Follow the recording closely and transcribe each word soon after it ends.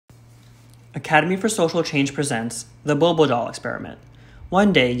Academy for Social Change presents the Bobo Doll Experiment.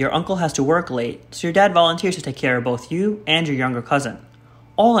 One day, your uncle has to work late, so your dad volunteers to take care of both you and your younger cousin.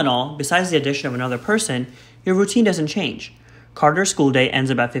 All in all, besides the addition of another person, your routine doesn't change. Carter's school day ends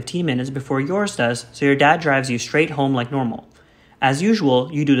about 15 minutes before yours does, so your dad drives you straight home like normal. As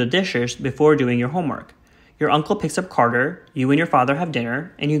usual, you do the dishes before doing your homework. Your uncle picks up Carter, you and your father have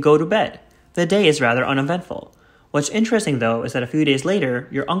dinner, and you go to bed. The day is rather uneventful. What's interesting, though, is that a few days later,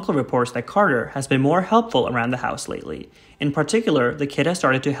 your uncle reports that Carter has been more helpful around the house lately. In particular, the kid has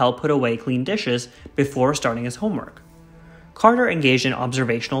started to help put away clean dishes before starting his homework. Carter engaged in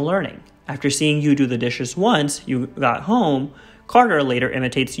observational learning. After seeing you do the dishes once you got home, Carter later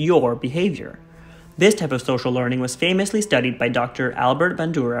imitates your behavior. This type of social learning was famously studied by Dr. Albert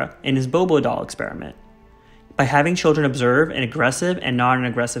Bandura in his Bobo Doll Experiment. By having children observe an aggressive and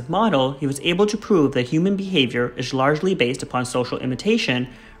non-aggressive model, he was able to prove that human behavior is largely based upon social imitation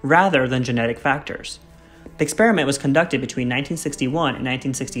rather than genetic factors. The experiment was conducted between 1961 and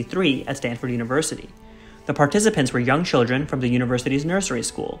 1963 at Stanford University. The participants were young children from the university's nursery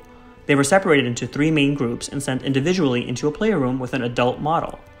school. They were separated into 3 main groups and sent individually into a playroom with an adult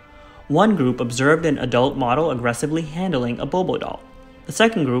model. One group observed an adult model aggressively handling a Bobo doll. The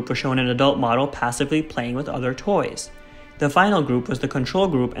second group was shown an adult model passively playing with other toys. The final group was the control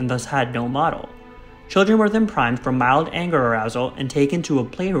group and thus had no model. Children were then primed for mild anger arousal and taken to a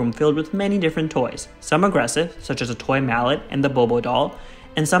playroom filled with many different toys, some aggressive, such as a toy mallet and the Bobo doll,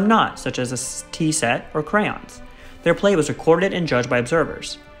 and some not, such as a tea set or crayons. Their play was recorded and judged by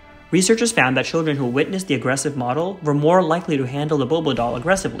observers. Researchers found that children who witnessed the aggressive model were more likely to handle the Bobo doll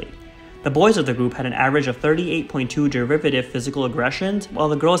aggressively. The boys of the group had an average of 38.2 derivative physical aggressions, while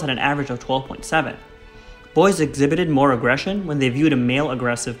the girls had an average of 12.7. Boys exhibited more aggression when they viewed a male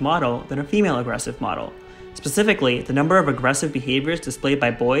aggressive model than a female aggressive model. Specifically, the number of aggressive behaviors displayed by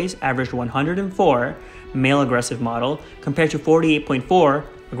boys averaged 104 male aggressive model compared to 48.4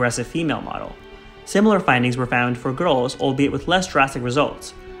 aggressive female model. Similar findings were found for girls, albeit with less drastic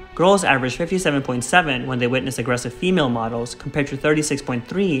results. Girls averaged 57.7 when they witnessed aggressive female models compared to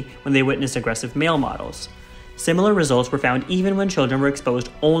 36.3 when they witnessed aggressive male models. Similar results were found even when children were exposed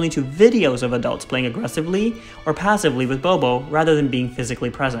only to videos of adults playing aggressively or passively with Bobo rather than being physically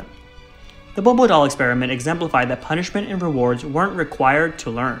present. The Bobo Doll Experiment exemplified that punishment and rewards weren't required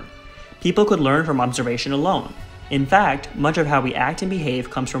to learn. People could learn from observation alone. In fact, much of how we act and behave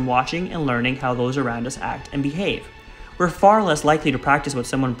comes from watching and learning how those around us act and behave. We're far less likely to practice what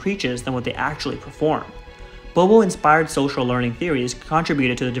someone preaches than what they actually perform. Bobo-inspired social learning theories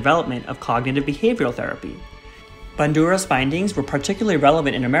contributed to the development of cognitive behavioral therapy. Bandura's findings were particularly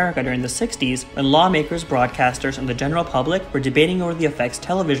relevant in America during the 60s when lawmakers, broadcasters, and the general public were debating over the effects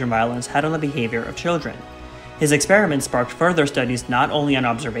television violence had on the behavior of children. His experiments sparked further studies not only on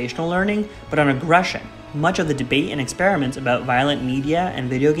observational learning, but on aggression. Much of the debate and experiments about violent media and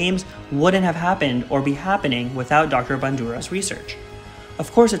video games wouldn't have happened or be happening without Dr. Bandura's research.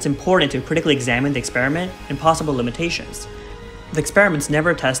 Of course, it's important to critically examine the experiment and possible limitations. The experiments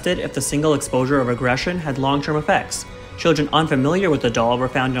never tested if the single exposure of aggression had long-term effects. Children unfamiliar with the doll were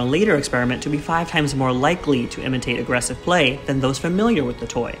found in a later experiment to be 5 times more likely to imitate aggressive play than those familiar with the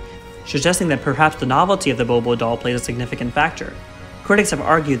toy, suggesting that perhaps the novelty of the Bobo doll plays a significant factor. Critics have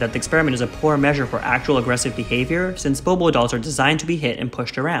argued that the experiment is a poor measure for actual aggressive behavior since Bobo dolls are designed to be hit and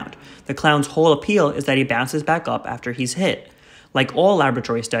pushed around. The clown's whole appeal is that he bounces back up after he's hit. Like all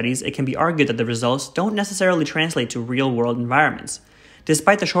laboratory studies, it can be argued that the results don't necessarily translate to real-world environments.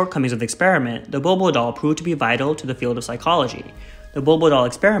 Despite the shortcomings of the experiment, the Bobo doll proved to be vital to the field of psychology. The Bobo Doll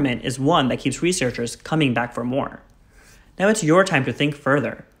Experiment is one that keeps researchers coming back for more. Now it's your time to think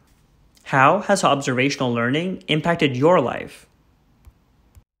further. How has observational learning impacted your life?